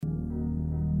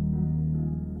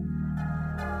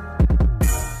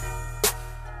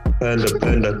Panda.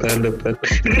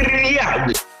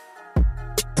 Yeah.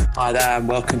 Hi there, and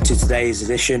welcome to today's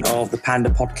edition of the Panda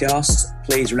Podcast.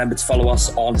 Please remember to follow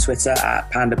us on Twitter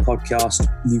at Panda Podcast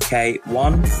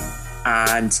UK1,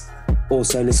 and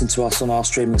also listen to us on our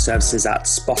streaming services at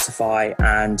Spotify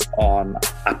and on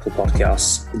Apple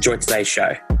Podcasts. Enjoy today's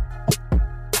show.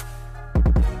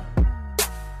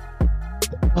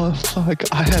 Oh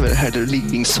fuck! I haven't had a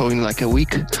leaking saw in like a week.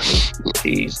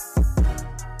 Jeez.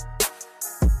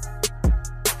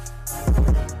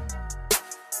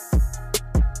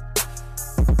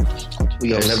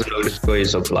 I've never know the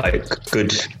stories of like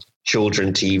good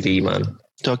children TV, man.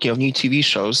 Talking of new TV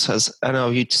shows, has any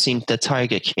of you seen The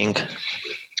Tiger King?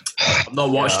 I've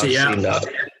not watched it yet.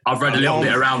 I've read a little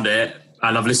bit around it,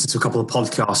 and I've listened to a couple of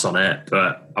podcasts on it,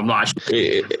 but I'm not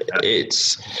actually.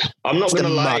 I'm not going to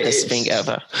lie. It's the maddest thing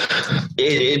ever.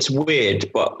 It's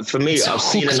weird, but for me, I've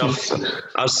seen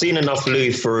enough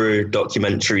Louis Theroux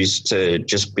documentaries to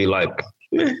just be like.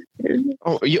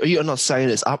 Oh, you're not saying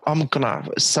this. I'm gonna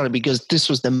say it because this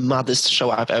was the maddest show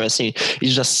I've ever seen.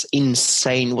 It's just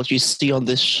insane what you see on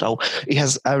this show. It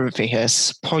has everything. It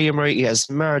has polyamory, it has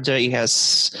murder, it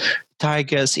has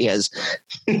tigers, it has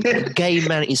gay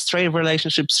men in straight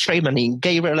relationships, straight men in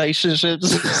gay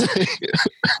relationships.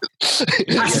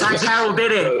 Carol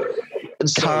did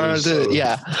it. Carol did it,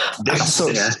 yeah.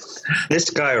 This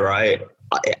guy, right?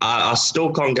 I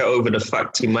still can't get over the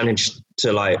fact he managed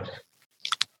to like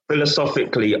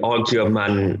philosophically argue a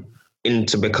man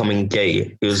into becoming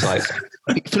gay. He was like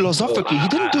philosophically, he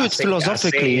didn't do it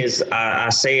philosophically. I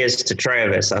say this to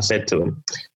Travis. I said to him,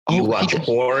 "You watch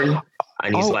porn?"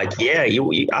 And he's like, "Yeah,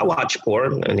 I watch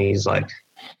porn." And he's like,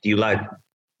 "Do you like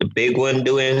the big one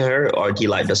doing her, or do you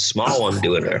like the small one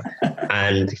doing her?"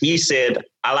 And he said,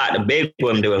 "I like the big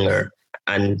one doing her."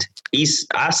 And I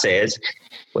said,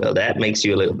 "Well, that makes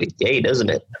you a little bit gay, doesn't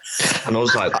it?" And I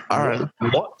was like,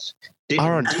 "What?"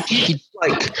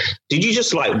 Did you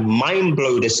just like mind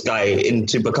blow this guy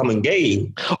into becoming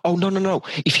gay? Oh, no.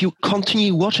 If you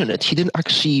continue watching it, he didn't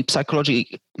actually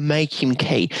psychologically make him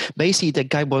gay. Basically, the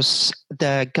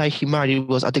guy he married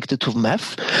was addicted to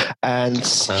meth, and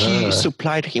he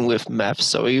supplied him with meth.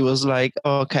 So he was like,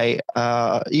 okay,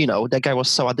 the guy was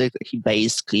so addicted, he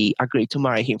basically agreed to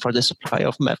marry him for the supply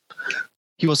of meth.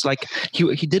 He was like,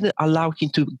 he didn't allow him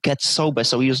to get sober,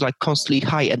 so he was like constantly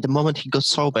high. And the moment he got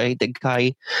sober, the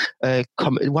guy,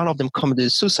 one of them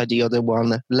committed suicide, the other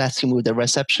one left him with the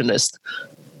receptionist.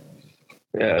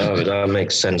 Yeah, that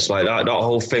makes sense. Like that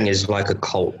whole thing is like a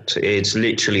cult. It's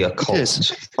literally a cult. It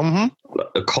is. Mm-hmm.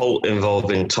 A cult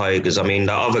involving tigers. I mean,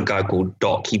 that other guy called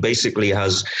Doc, he basically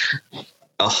has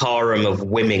a harem of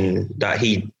women that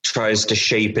he tries to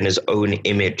shape in his own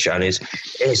image, and it's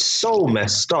so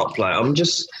messed up. Like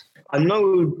I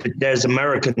know there's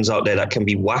Americans out there that can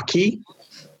be wacky,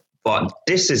 but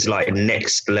this is like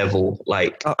next level.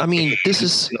 Like, I mean, this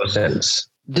is no sense.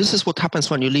 This is what happens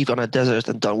when you live on a desert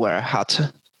and don't wear a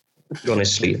hat.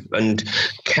 Honestly. And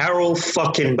Carol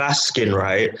fucking Baskin,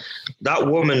 right? That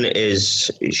woman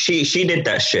she did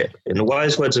that shit. In the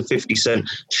wise words of 50 Cent,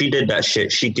 she did that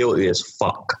shit. She guilty as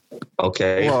fuck.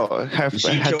 Okay? Well, her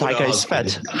tiger is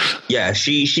fed. Yeah,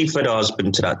 she fed her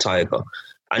husband to that tiger.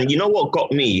 And you know what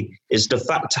got me is the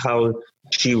fact how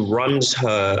she runs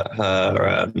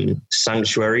her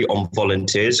sanctuary on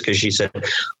volunteers, because she said,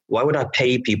 why would I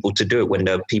pay people to do it when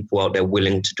there are people out there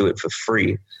willing to do it for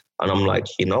free? And I'm like,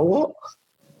 you know what?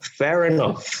 Fair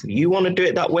enough. You want to do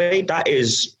it that way? That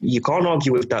is, you can't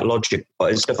argue with that logic.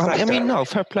 But it's the fact no,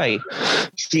 fair play.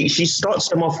 She starts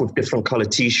them off with different color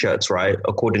T-shirts, right?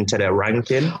 According to their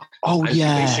ranking. Oh, and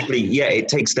yeah. Basically, it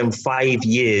takes them 5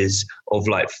 years of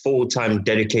like full-time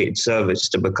dedicated service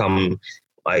to become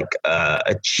like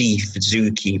a chief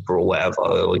zookeeper or whatever,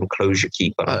 or enclosure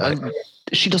keeper.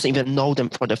 She doesn't even know them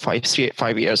for the 5 years.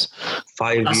 5 years.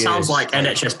 That sounds like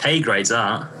NHS pay grades,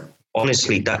 that.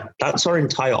 Honestly, that's our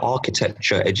entire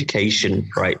architecture education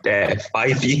right there.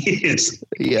 5 years.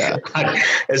 Yeah.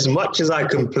 As much as I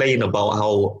complain about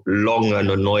how long and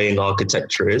annoying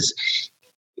architecture is,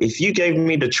 if you gave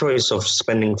me the choice of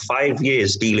spending 5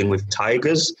 years dealing with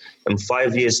tigers and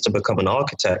 5 years to become an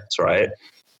architect, right?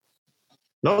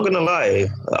 Not gonna lie,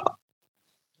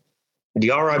 the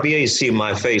RIBA see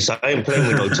my face. I ain't playing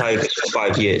with no tigers for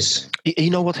 5 years. You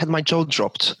know what had my jaw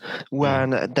dropped?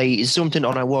 When they zoomed in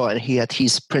on a wall and he had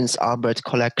his Prince Albert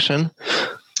collection.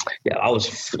 Yeah, that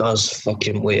was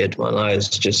fucking weird, man. I was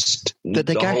just... The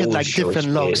guy had like different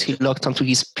locks he locked onto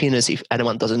his penis, if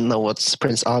anyone doesn't know what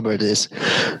Prince Albert is.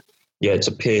 Yeah, it's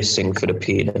a piercing for the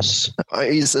penis.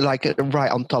 It's like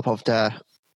right on top of the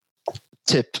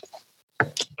tip.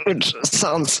 Which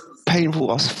sounds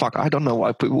painful as fuck. I don't know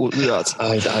why people would do that.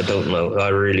 I don't know. I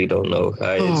really don't know.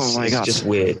 It's just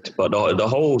weird. But the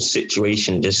whole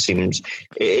situation just seems...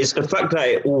 It's the fact that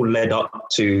it all led up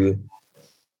to...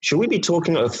 Should we be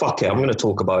talking? Fuck it, I'm going to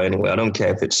talk about it anyway. I don't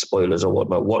care if it's spoilers or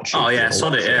whatnot. Watch it. Oh yeah,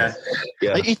 sod it.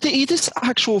 Yeah. It is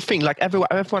actual thing. Like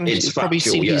everyone it's probably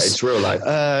factual, seen his. It's real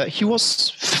life. He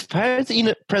was third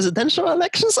in presidential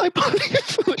elections, I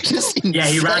believe, which is insane. Yeah,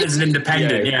 he ran as an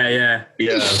independent. Yeah.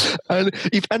 And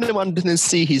if anyone didn't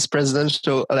see his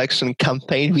presidential election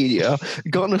campaign video,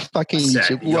 go on fucking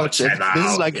YouTube, watch it.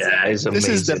 This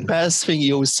is the best thing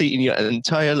you'll see in your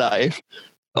entire life.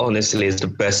 Honestly, it's the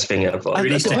best thing ever. He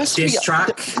released a diss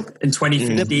track in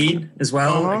 2015 as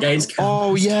well against.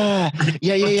 Oh yeah.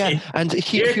 And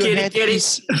he had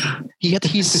his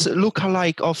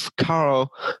lookalike of Carl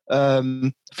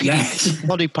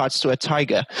body parts to a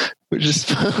tiger, which is.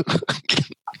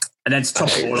 And then to top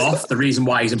it all off, the reason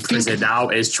why he's in prison now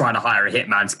is trying to hire a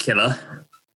hitman to kill her.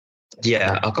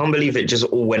 Yeah, I can't believe it just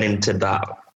all went into that.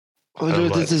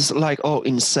 This is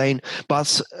insane.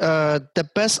 But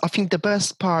the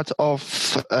best part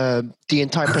of the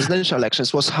entire presidential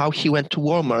elections was how he went to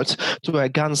Walmart to a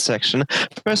gun section.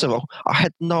 First of all, I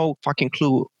had no fucking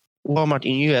clue Walmart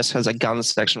in US has a gun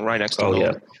section right next to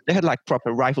it. They had like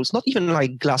proper rifles, not even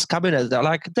like glass cabinets.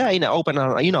 They're in an open,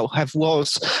 have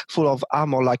walls full of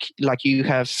ammo, like you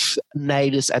have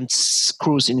nails and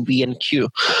screws in B&Q.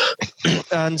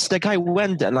 And the guy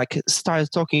went there,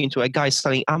 started talking to a guy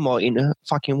selling ammo in a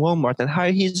fucking Walmart, and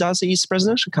how he does his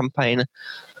presidential campaign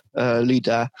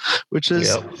leader, which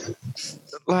is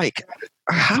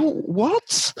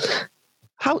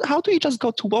How do you just go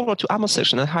to Walmart to ammo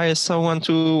section and hire someone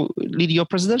to lead your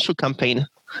presidential campaign?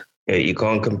 Yeah, you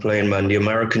can't complain, man. The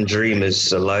American dream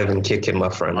is alive and kicking, my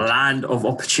friend. A land of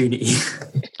opportunity.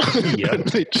 Yeah.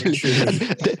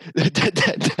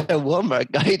 The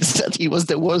Walmart guy said he was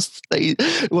the worst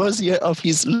year of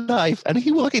his life, and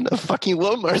he worked in a fucking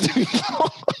Walmart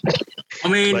before. I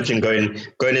mean, imagine going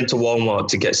into Walmart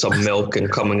to get some milk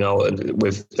and coming out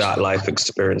with that life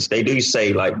experience. They do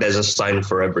say there's a sign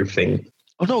for everything.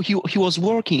 Oh no, he was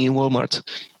working in Walmart.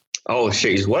 Oh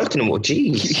shit, he's working in Walmart.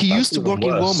 Jeez, he used to work in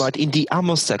Walmart in the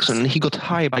ammo section. He got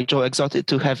hired by Joe Exotic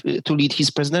to lead his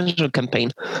presidential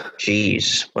campaign.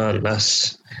 Jeez, man,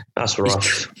 that's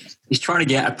rough. He's trying to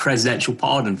get a presidential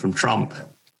pardon from Trump.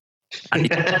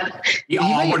 And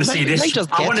I want to see this.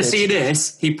 I want to see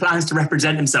this. He plans to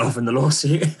represent himself in the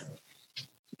lawsuit.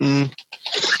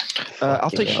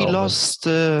 After he lost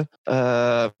the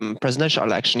presidential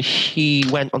election, he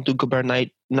went on to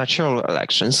gubernatorial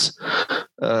elections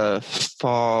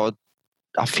for,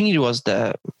 I think it was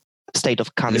the state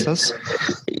of Kansas.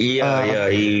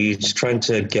 He's trying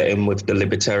to get in with the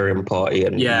Libertarian Party.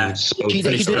 And he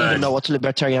didn't even know what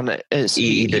Libertarian is.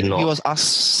 He did not. He was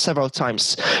asked several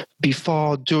times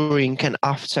before, during, and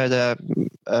after the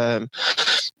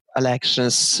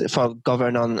elections for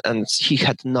governor, and he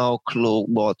had no clue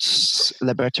what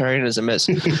libertarianism is.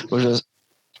 Which was,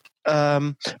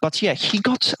 but yeah, he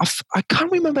got. I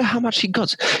can't remember how much he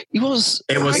got. It was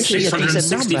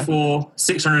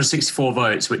 664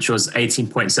 votes, which was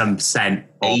 18.7%.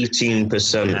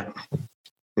 18%,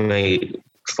 mate.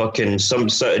 Fucking some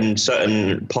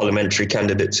certain parliamentary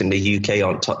candidates in the UK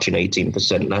aren't touching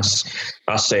 18%. That's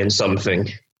saying something.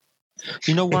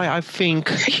 You know why I think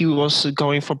he was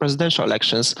going for presidential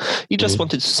elections? He just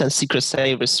wanted to send Secret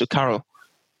Service to Carol.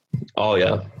 Oh,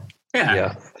 yeah.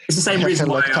 Yeah. It's the same reason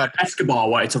why Escobar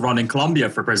wanted to run in Colombia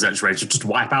for a presidential race, just to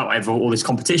wipe out all this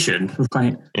competition.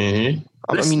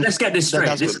 Let's get this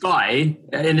straight. This guy,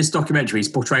 in this documentary, he's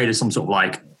portrayed as some sort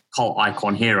of cult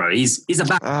icon hero. He's a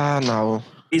bad... no.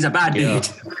 He's a bad dude.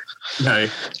 No.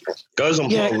 Goes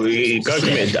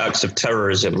committed acts of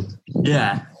terrorism.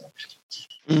 Yeah.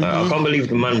 I can't believe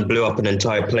the man blew up an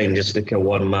entire plane just to kill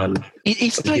one man.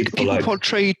 It's like people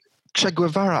portray Che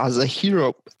Guevara as a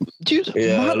hero. Dude,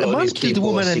 a man killed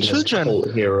women and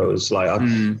children. Heroes.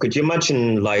 Could you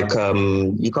imagine,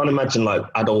 you can't imagine,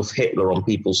 Adolf Hitler on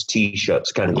people's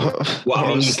T-shirts, can you?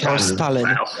 Well, you can. Stalin.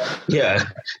 Wow. Yeah.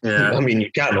 I mean, you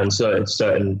can on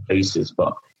certain bases,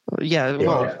 but...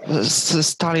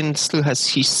 Stalin still has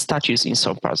his statues in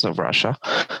some parts of Russia.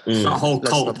 It's that whole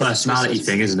cult of personality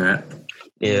thing, isn't it?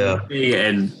 Yeah. You're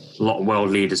getting a lot of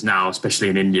world leaders now, especially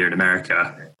in India and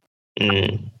America.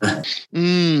 No,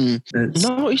 it's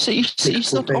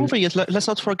not over yet. Let's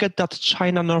not forget that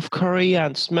China, North Korea,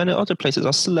 and many other places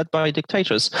are still led by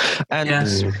dictators. And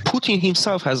Putin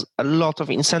himself has a lot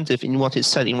of incentive in what is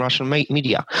said in Russian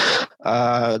media.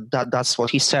 That's what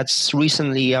he said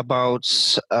recently about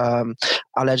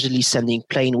allegedly sending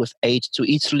plane with aid to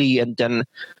Italy, and then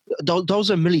those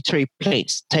are military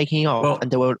planes taking off,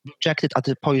 and they were rejected at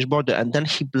the Polish border. And then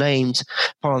he blamed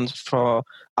Poland for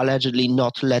allegedly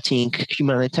not letting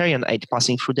humanitarian aid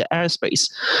passing through the airspace,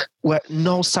 where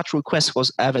no such request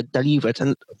was ever delivered.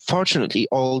 And fortunately,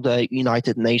 all the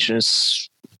United Nations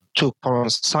took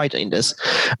Poland's side in this,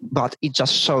 but it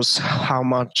just shows how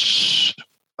much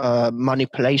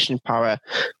manipulation power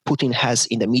Putin has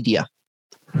in the media.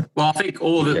 Well, I think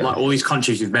all these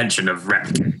countries you've mentioned have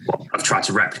tried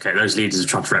to replicate. Those leaders have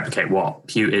tried to replicate what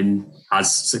Putin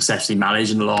has successfully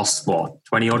managed in the last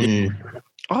 20 odd years.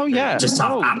 Oh yeah, just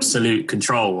have absolute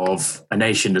control of a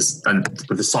nation and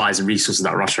with the size and resources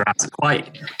that Russia has.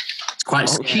 It's quite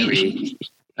scary.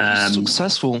 He's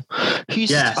successful.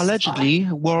 He's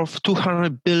allegedly worth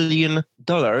 $200 billion,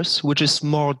 which is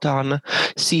more than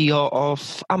CEO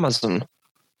of Amazon,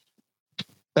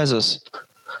 Bezos.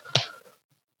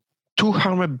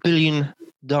 $200 billion.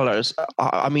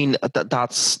 I mean,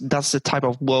 that's the type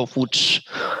of wealth which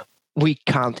we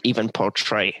can't even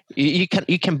portray. You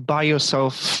can buy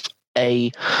yourself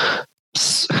a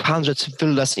hundreds of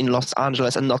villas in Los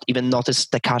Angeles and not even notice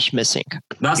the cash missing.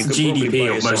 That's the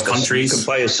GDP of most countries. You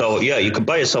could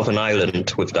buy yourself an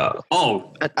island with that.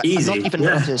 Oh, easy.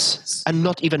 And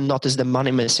not even notice the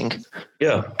money missing.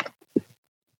 Yeah.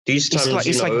 These times,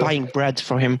 it's like buying bread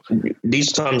for him.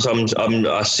 These times,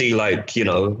 I see, like, you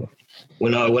know,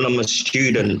 when I'm a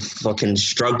student fucking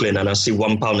struggling and I see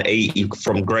 £1.80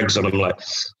 from Greggs and I'm like,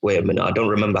 wait a minute, I don't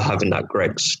remember having that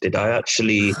Greggs. Did I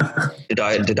actually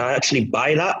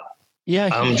buy that? Yeah,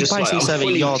 I'm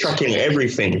fully tracking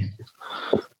everything.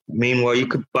 Meanwhile, you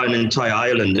could buy an entire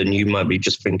island and you might be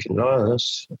just thinking, oh,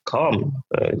 that's calm,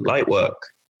 light work.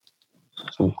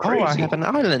 Oh, I have an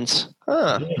island.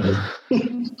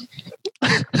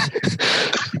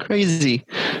 Crazy.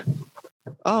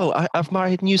 Oh, I've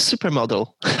married a new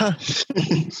supermodel.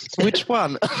 Which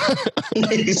one?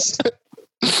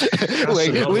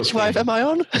 Wait, which wife am I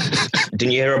on?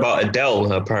 Didn't you hear about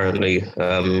Adele, apparently?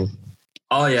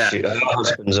 Oh, yeah. Her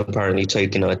husband's apparently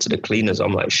taking her to the cleaners.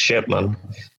 I'm like, shit, man.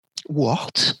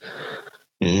 What?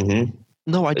 Mm-hmm.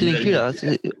 No, I didn't hear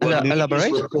that.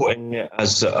 Elaborate? Reporting it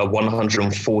as a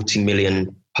 £140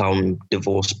 million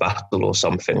divorce battle or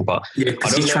something, but I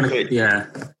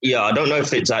don't know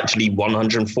if it's actually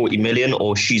 140 million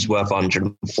or she's worth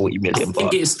 140 million. I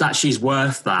think it's that she's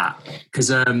worth that because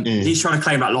he's trying to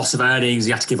claim that loss of earnings.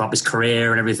 He had to give up his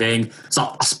career and everything. So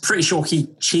I'm pretty sure he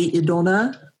cheated on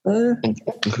her.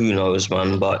 Who knows,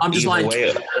 man? But I'm just like,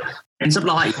 and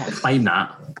something like you can't claim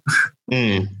that.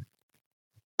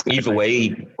 Either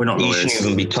way, we're not lawyers. He shouldn't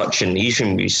even be touching. He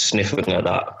shouldn't be sniffing at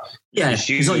that. Yeah,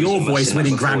 it's not your voice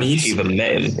winning Grammys. You even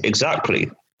met him, exactly.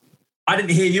 I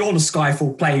didn't hear you on the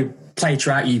Skyfall play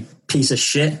track, you piece of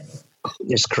shit.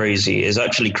 It's crazy. It's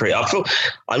actually crazy.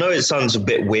 I know it sounds a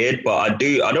bit weird, but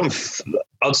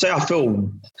I'd say I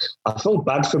feel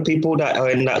bad for people that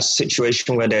are in that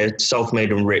situation where they're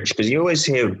self-made and rich, because you always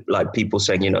hear like people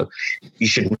saying, you know, you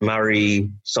should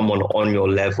marry someone on your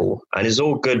level, and it's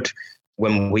all good.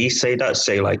 When we say that,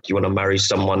 say like you want to marry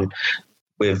someone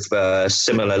with a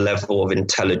similar level of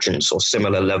intelligence or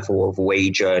similar level of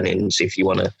wage earnings. If you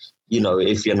want to, you know,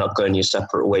 if you're not going your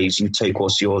separate ways, you take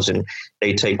what's yours and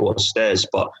they take what's theirs.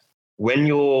 But when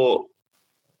you're,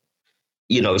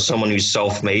 you know, someone who's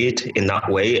self-made in that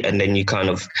way, and then you kind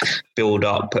of build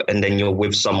up and then you're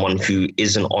with someone who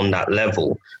isn't on that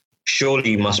level,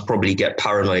 surely you must probably get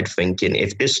paranoid thinking,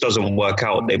 if this doesn't work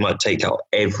out, they might take out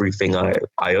everything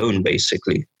I own,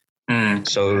 basically.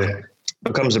 So it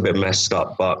becomes a bit messed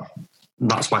up, but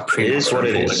that's why it is what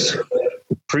it is.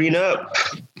 Prenup.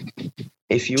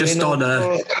 If you just on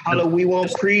we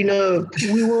want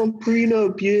prenup. We want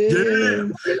prenup,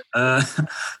 yeah.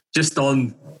 Just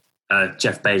on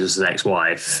Jeff Bezos'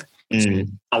 ex-wife,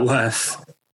 worth,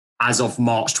 as of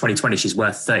March 2020, she's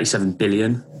worth $37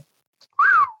 billion.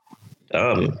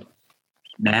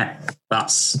 Net.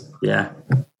 That's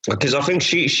because I think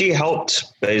she helped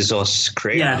Bezos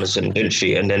create Amazon, didn't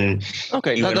she? And then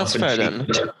that's fair then.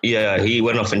 Yeah, he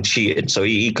went off and cheated, so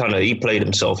he played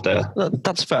himself there.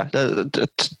 That's fair.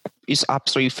 It's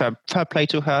absolutely fair play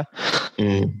to her.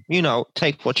 You know,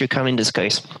 take what you can in this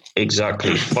case.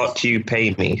 Exactly. Fuck you,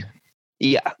 pay me.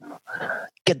 Yeah.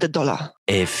 Get the dollar.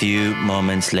 A few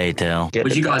moments later. What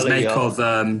do you guys make of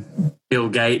Bill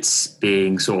Gates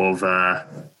being sort of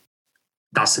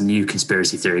that's a new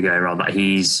conspiracy theory going around, that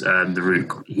he's the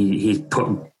root. He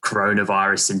put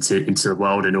coronavirus into the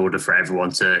world in order for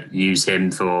everyone to use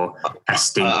him for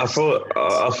testing. I feel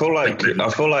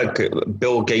like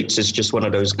Bill Gates is just one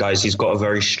of those guys. He's got a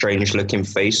very strange looking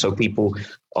face, so people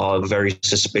are very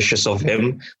suspicious of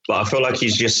him. But I feel like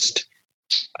he's just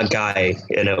a guy,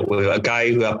 a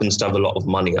guy who happens to have a lot of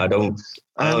money. I don't know.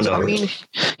 I mean,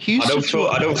 I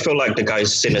don't feel like the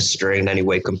guy's sinister in any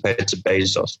way compared to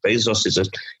Bezos. Bezos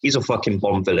he's a fucking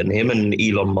Bond villain. Him and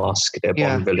Elon Musk, they're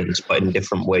Bond villains, but in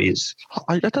different ways.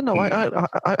 I don't know.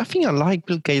 I think I like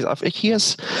Bill Gates.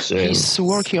 He's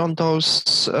working on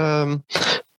those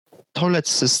toilet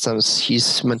systems.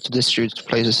 He's meant to distribute to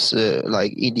places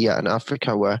like India and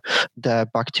Africa, where the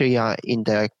bacteria in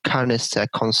the canister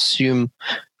consume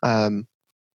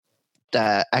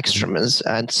the excrements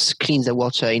and clean the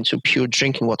water into pure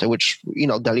drinking water, which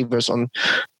delivers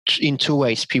in two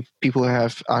ways. People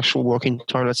have actual working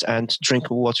toilets and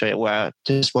drinking water where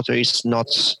this water is not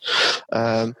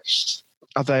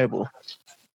available.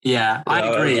 Yeah, I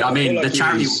agree. I mean, the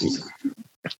charity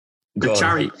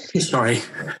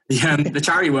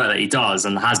work that he does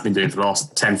and has been doing for the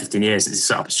last 10, 15 years since he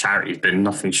set up his charity has been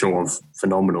nothing short of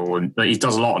phenomenal. And he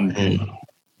does a lot on,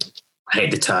 I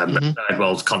hate the term, but third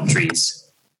world countries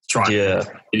trying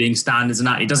living standards and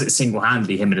that. He does it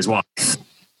single-handedly, him and his wife.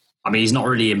 I mean, he's not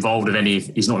really involved with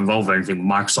anything with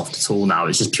Microsoft at all now.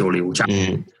 It's just purely all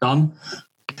charity done.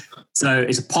 So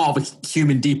it's a part of a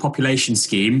human depopulation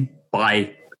scheme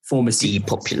by former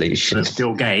depopulation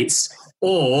Bill Gates.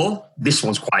 Or, this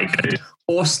one's quite good,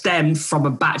 or stemmed from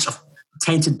a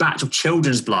tainted batch of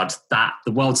children's blood that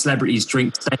the world celebrities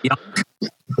drink to stay young.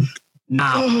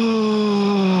 Now,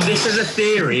 this is a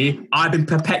theory I've been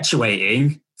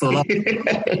perpetuating for a long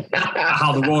time.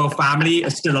 How the royal family are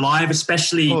still alive,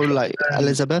 especially... like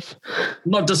Elizabeth?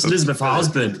 Not just Elizabeth, her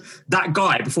husband. That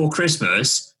guy, before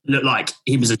Christmas, looked like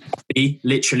he was a zombie,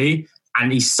 literally,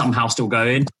 and he's somehow still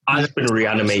going. He's been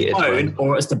reanimated.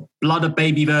 Or it's the blood of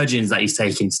baby virgins that he's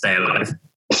taking to stay alive.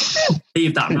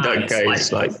 Leave that man. That guy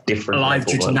is like different. Alive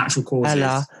due to natural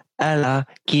causes. Ella,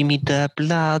 give me the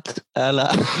blood,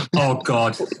 Ella. Oh,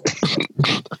 God.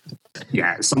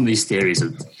 Yeah, some of these theories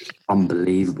are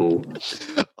unbelievable.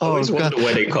 I always wonder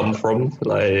where they come from.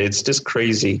 Like, it's just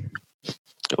crazy.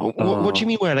 What do you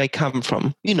mean where they come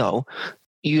from?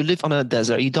 You live on a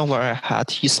desert, you don't wear a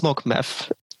hat, you smoke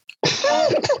meth.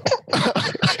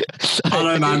 I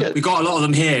know, man. We got a lot of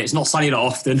them here. It's not sunny that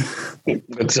often.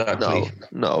 Exactly.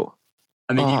 No.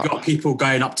 I mean, you've got people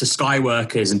going up to Sky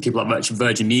workers and people like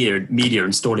Virgin Media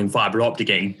installing fibre optic,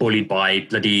 getting bullied by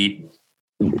bloody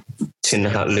tin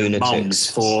hat lunatics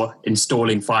for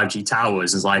installing 5G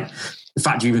towers. It's like, the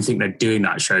fact you even think they're doing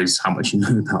that shows how much you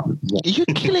know about them. You're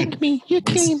killing me. You're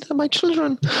killing my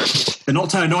children. They're not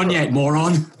turned on yet,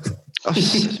 moron.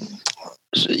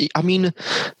 I mean,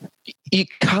 you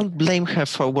can't blame her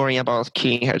for worrying about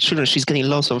killing her children. She's getting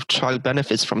lots of child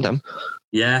benefits from them.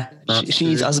 Yeah. She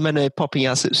needs as many popping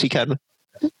as she can.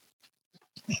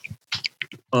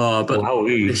 But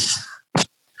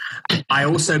I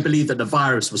also believe that the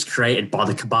virus was created by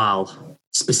the cabal,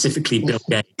 specifically Bill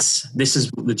Gates. This is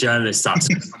the journalist that's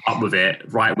come up with it,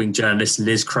 right-wing journalist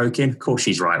Liz Crokin. Of course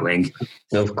she's right-wing.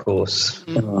 Of course.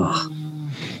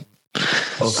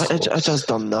 I just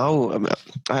don't know.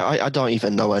 I don't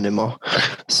even know anymore.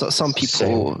 So some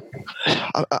people,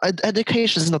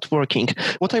 education is not working.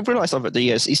 What I've realized over the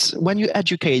years is when you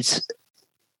educate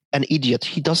an idiot,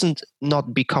 he doesn't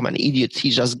not become an idiot.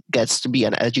 He just gets to be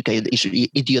an educated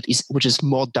idiot, which is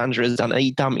more dangerous than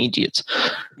a dumb idiot.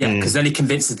 Yeah, because then he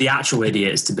convinces the actual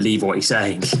idiots to believe what he's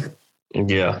saying.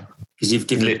 Yeah. Because you've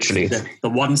given literally the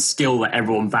one skill that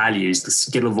everyone values, the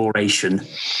skill of oration.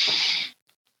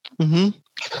 Mm-hmm.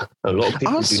 A lot of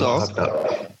people also, do not have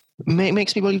that.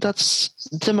 Makes me believe that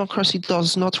democracy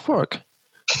does not work.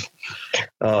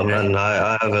 Oh man,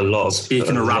 I have a lot of...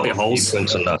 Speaking of rabbit holes, on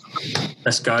that.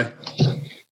 Let's go.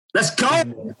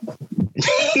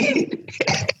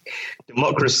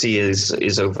 Democracy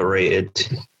is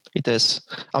overrated. It is.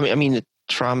 I mean,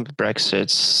 Trump,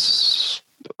 Brexit,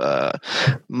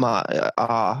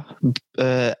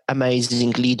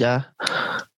 amazing leader.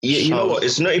 Yeah, you know what?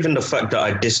 It's not even the fact that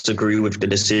I disagree with the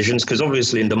decisions, because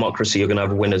obviously in democracy you're going to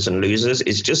have winners and losers.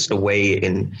 It's just the way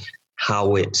in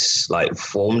how it's like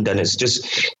formed, and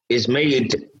it's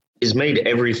made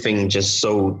everything just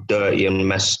so dirty and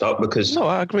messed up. Because no,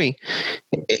 I agree.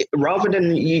 Rather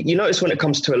than you notice when it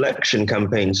comes to election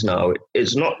campaigns now,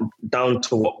 it's not down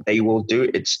to what they will do;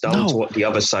 it's down to what the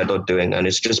other side are doing, and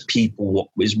it's just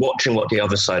people is watching what the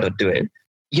other side are doing.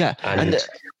 Yeah, and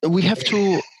we have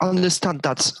to understand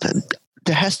that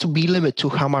there has to be a limit to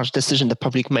how much decision the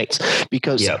public makes,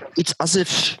 because it's as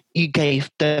if you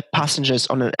gave the passengers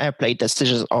on an airplane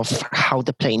decisions of how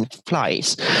the plane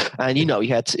flies. And, you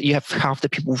have half the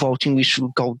people voting we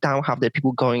should go down, half the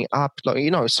people going up.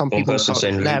 Some people go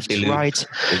left, right,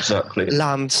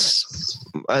 lands,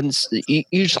 and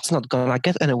you're just not going to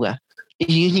get anywhere.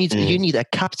 You need a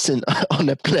captain on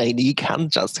a plane. You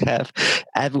can't just have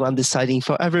everyone deciding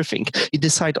for everything. You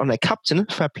decide on a captain,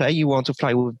 fair play, you want to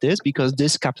fly with this because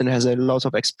this captain has a lot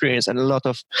of experience and a lot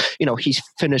of, he's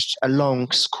finished a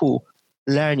long school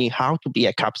learning how to be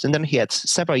a captain. Then he had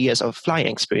several years of flying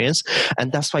experience,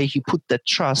 and that's why he put the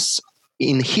trust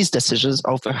in his decisions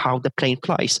over how the plane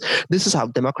flies. This is how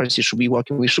democracy should be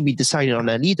working. We should be deciding on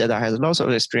a leader that has lots of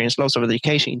experience, lots of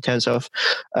education in terms of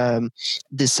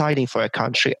deciding for a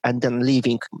country, and then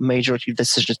leaving majority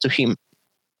decisions to him.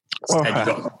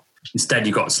 Instead,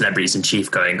 you got celebrities in chief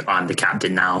going, "I'm the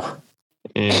captain now."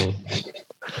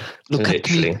 Look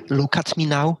at me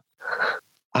now.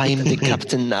 I am the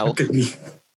captain now. Look at me.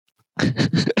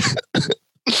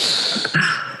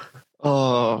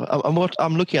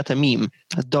 I'm looking at a meme.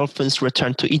 Dolphins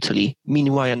return to Italy.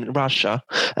 Meanwhile, in Russia,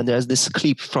 and there's this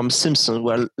clip from Simpsons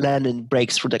where Lenin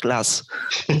breaks through the glass.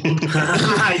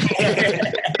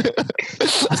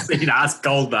 That's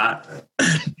gold, that.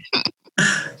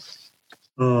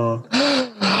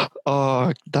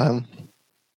 Oh, damn.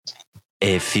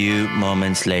 A few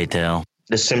moments later.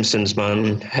 The Simpsons,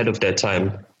 man, ahead of their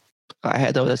time.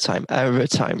 Ahead of their time, every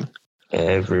time.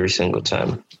 Every single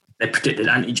time. They predicted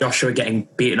Anthony Joshua getting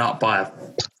beaten up by a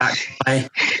fat guy.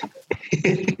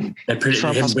 They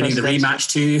predicted him winning the rematch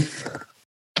too.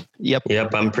 Yep,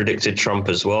 and predicted Trump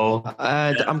as well.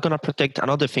 I'm going to predict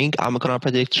another thing. I'm going to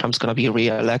predict Trump's going to be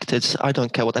re-elected. I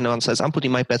don't care what anyone says. I'm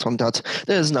putting my bet on that.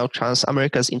 There is no chance.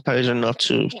 America's intelligent enough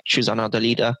to choose another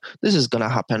leader. This is going to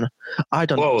happen.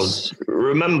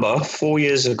 Remember, 4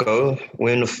 years ago,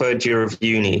 we're in the third year of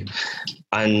uni,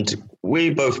 and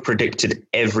we both predicted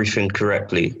everything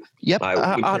correctly. Yep,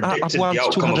 I've won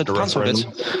 200 pounds of it.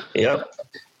 Yep,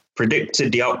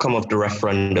 predicted the outcome of the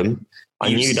referendum.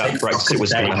 I knew that Brexit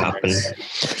was going to happen.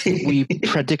 We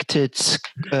predicted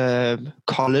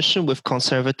coalition with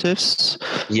Conservatives.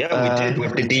 Yeah, we did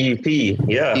with the DUP.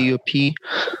 Yeah, DUP.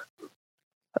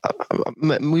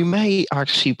 We may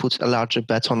actually put a larger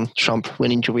bet on Trump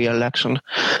winning the re-election.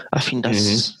 I think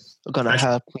that's going to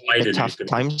help in tough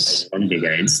times.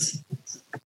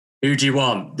 Who do you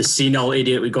want? The senile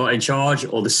idiot we got in charge,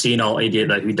 or the senile idiot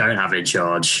that we don't have in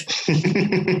charge?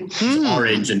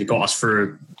 Orange, and they got us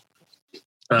through.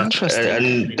 Interesting.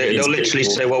 And they'll literally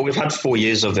say, well, we've had 4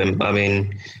 years of him. I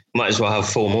mean, might as well have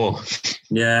 4 more.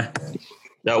 Yeah.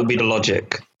 That would be the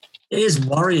logic. It is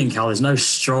worrying, Cal. There's no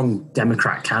strong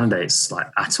Democrat candidates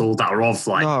at all that are of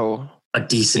a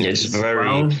decent. It's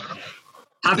very.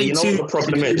 Having what the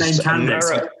problem is?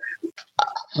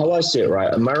 How I see it,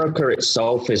 right? America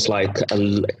itself is I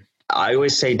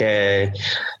always say they're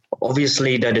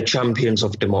the champions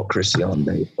of democracy, aren't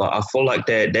they? But I feel like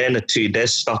they're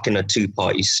stuck in a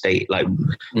two-party state.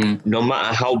 No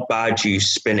matter how bad you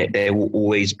spin it, they will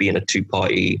always be in a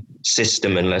two-party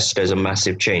system unless there's a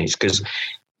massive change. Because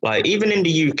even in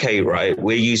the UK, right,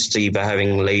 we're used to either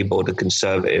having Labour or the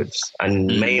Conservatives.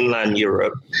 And mainland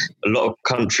Europe, a lot of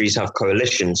countries have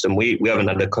coalitions, and we haven't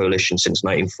had a coalition since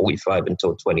 1945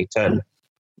 until 2010.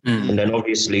 And then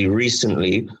obviously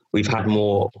recently we've had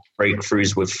more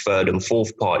breakthroughs with third and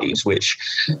fourth parties, which,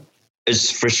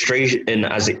 as frustrating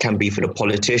as it can be for the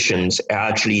politicians, it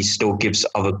actually still gives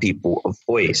other people a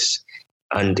voice.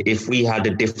 And if we had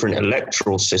a different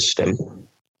electoral system,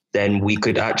 then we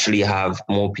could actually have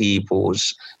more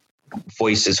people's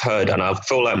voices heard. And I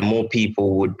feel like more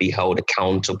people would be held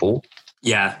accountable.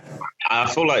 Yeah. I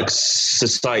feel like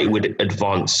society would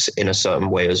advance in a certain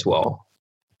way as well.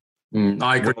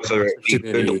 I agree. Whether it be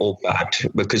good or bad,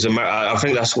 because I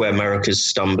think that's where America's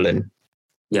stumbling.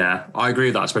 Yeah, I agree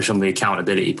with that, especially on the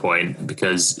accountability point,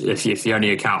 because if you're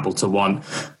only accountable to one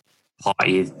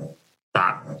party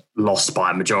that lost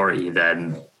by a majority,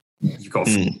 then you've got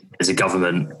as a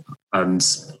government. And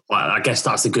I guess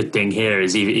that's the good thing here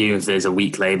is even if there's a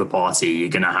weak Labour Party, you're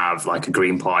going to have a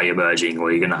Green Party emerging, or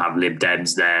you're going to have Lib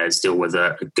Dems there still with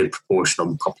a good proportion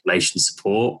of population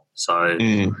support. So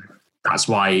that's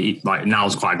why now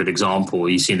is quite a good example.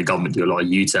 You've seen the government do a lot of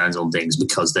U-turns on things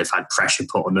because they've had pressure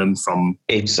put on them from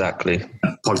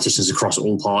politicians across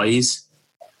all parties.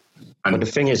 But the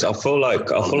thing is, I feel like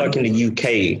in the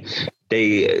UK,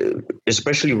 they,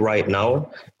 especially right now,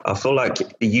 I feel like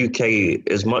the UK,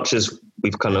 as much as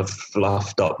we've kind of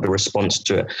fluffed up the response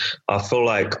to it, I feel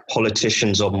like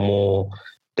politicians are more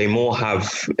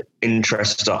have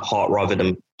interests at heart rather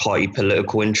than party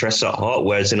political interests at heart,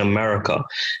 whereas in America,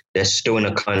 they're still in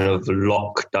a kind of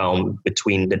lockdown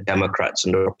between the Democrats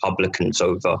and the Republicans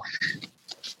over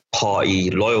party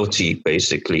loyalty,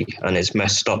 basically. And it's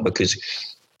messed up because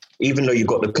even though you've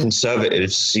got the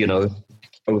conservatives, you know,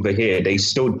 over here, they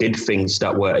still did things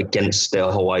that were against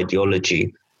their whole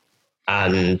ideology.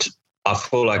 And I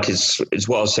feel like it's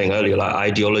what I was saying earlier, like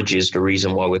ideology is the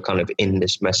reason why we're kind of in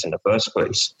this mess in the first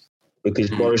place.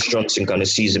 Because Boris Johnson kind of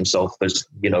sees himself as,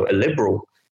 you know, a liberal.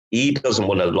 He doesn't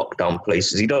want to lock down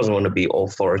places. He doesn't want to be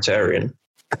authoritarian.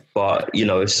 But, you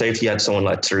know, say if you had someone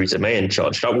like Theresa May in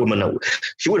charge, that woman,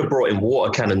 she would have brought in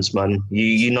water cannons, man.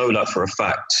 You know that for a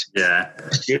fact. Yeah.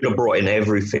 She would have brought in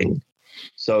everything.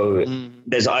 So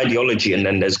there's ideology and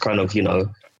then there's kind of, you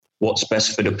know, what's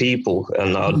best for the people.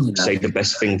 And I'd say the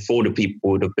best thing for the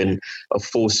people would have been a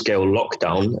full-scale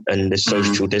lockdown and the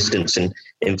social distancing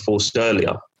enforced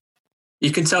earlier.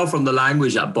 You can tell from the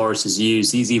language that Boris has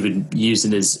used, he's even used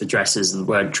in his addresses the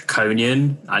word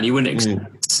draconian, and you wouldn't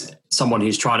expect someone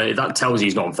who's trying to, that tells you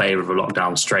he's not in favour of a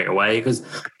lockdown straight away. Because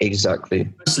exactly.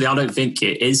 Personally, I don't think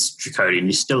it is draconian.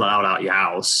 You're still allowed out your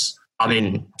house. I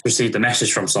mean, received a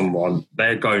message from someone.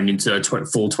 They're going into a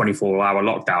full 24-hour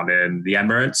lockdown in the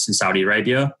Emirates in Saudi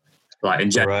Arabia. Like in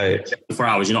general, 24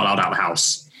 hours, you're not allowed out of the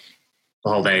house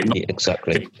the whole day.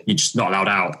 Exactly. You're just not allowed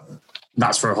out.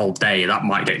 That's for a whole day. That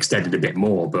might get extended a bit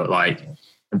more, but like,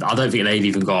 I don't think they've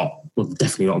even got, well,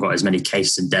 definitely not got as many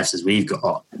cases and deaths as we've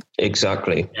got.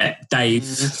 Exactly. Yeah, Dave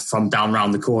from down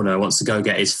round the corner wants to go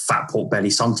get his fat pork belly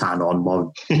suntan on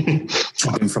while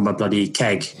chopping from a bloody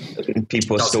keg.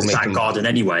 People are still making garden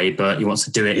anyway, but he wants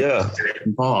to do it in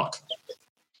the park.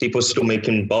 People are still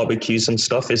making barbecues and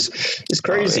stuff. It's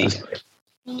crazy. Oh, yeah.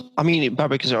 I mean,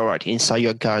 barbecues are all right inside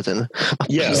your garden.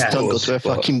 Yeah, don't go to a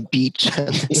fucking beach.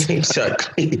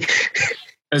 Exactly.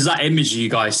 There's that image you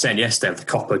guys sent yesterday of the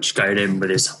copper just going in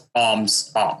with his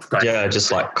arms up. Going, yeah,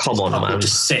 just like, come on, man.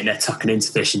 Just sitting there tucking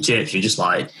into fish and chips. You're just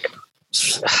like,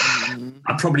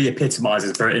 I probably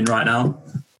epitomises Britain right now.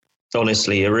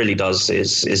 Honestly, it really does.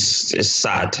 It's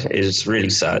sad. It's really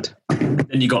sad.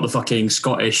 Then you got the fucking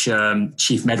Scottish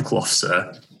chief medical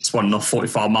officer. It's one off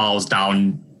 45 miles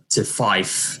down to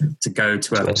Fife to go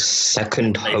to a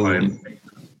second home.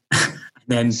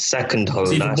 Then second home.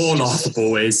 What's even more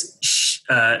laughable is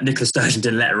Nicola Sturgeon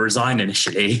didn't let her resign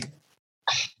initially,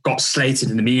 got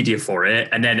slated in the media for it,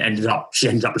 and then she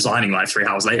ended up resigning like 3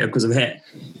 hours later because of it.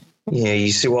 Yeah,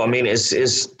 you see what I mean?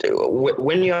 Is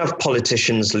when you have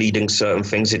politicians leading certain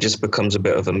things, it just becomes a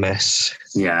bit of a mess.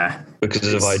 Yeah,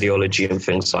 because of ideology and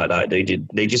things like that.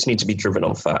 They just need to be driven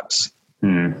on facts.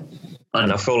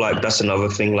 And I feel like that's another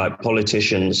thing. Like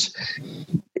politicians,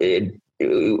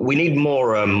 we need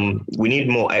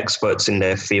more experts in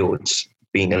their fields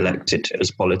being elected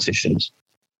as politicians.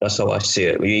 That's how I see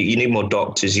it. You need more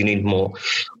doctors. You need more.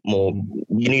 You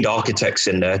need architects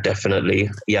in there, definitely.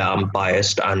 Yeah, I'm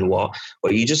biased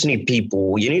but you just need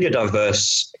people. You need a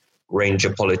diverse range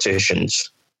of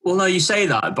politicians. Well, no, you say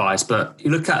that, bias, but you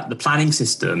look at the planning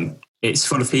system. It's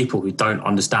full of people who don't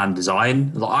understand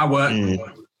design. Like I work in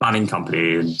a planning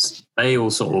company, and they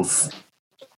all sort of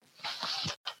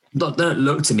don't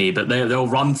look to me, but they'll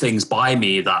run things by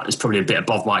me that is probably a bit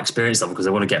above my experience level because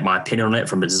they want to get my opinion on it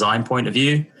from a design point of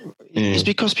view. It's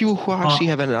because people who actually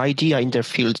have an idea in their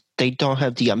field, they don't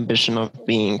have the ambition of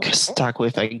being stuck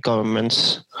with a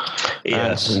government.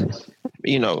 Yes. And,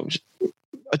 you know,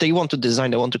 they want to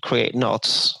design, they want to create, not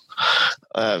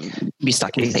be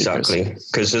stuck in exactly.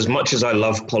 Because as much as I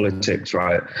love politics,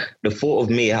 right, the thought of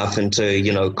me having to,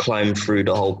 you know, climb through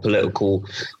the whole political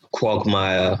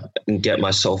quagmire and get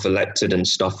myself elected and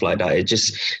stuff like that, it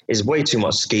just is way too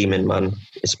much scheming, man,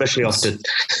 especially after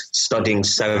studying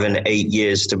 7-8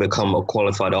 years to become a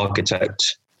qualified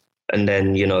architect, and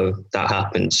then, you know, that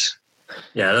happens.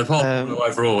 Yeah, the problem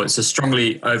overall, it's a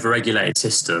strongly overregulated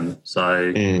system.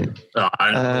 So,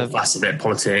 that's a bit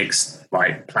politics,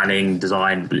 like planning,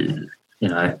 design, you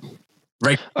know,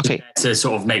 to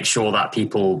sort of make sure that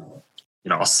people, you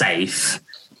know, are safe.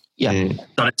 Yeah,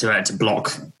 done it to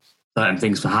block certain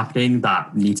things from happening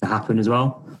that need to happen as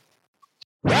well.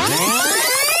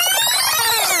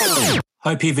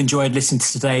 Hope you've enjoyed listening to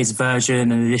today's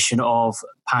version and edition of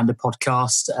Panda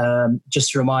Podcast.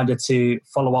 Just a reminder to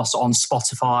follow us on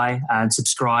Spotify and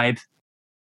subscribe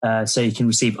so you can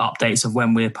receive updates of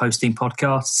when we're posting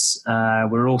podcasts.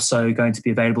 We're also going to be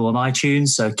available on iTunes,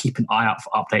 so keep an eye out for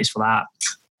updates for that.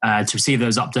 To receive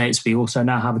those updates, we also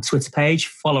now have a Twitter page.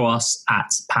 Follow us at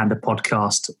Panda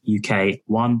Podcast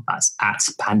UK1. That's at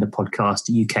Panda Podcast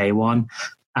UK1.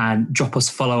 And drop us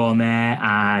a follow on there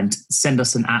and send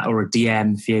us an @ or a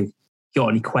DM if you've got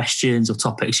any questions or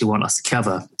topics you want us to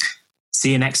cover.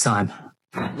 See you next time.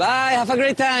 Bye. Have a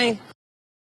great time.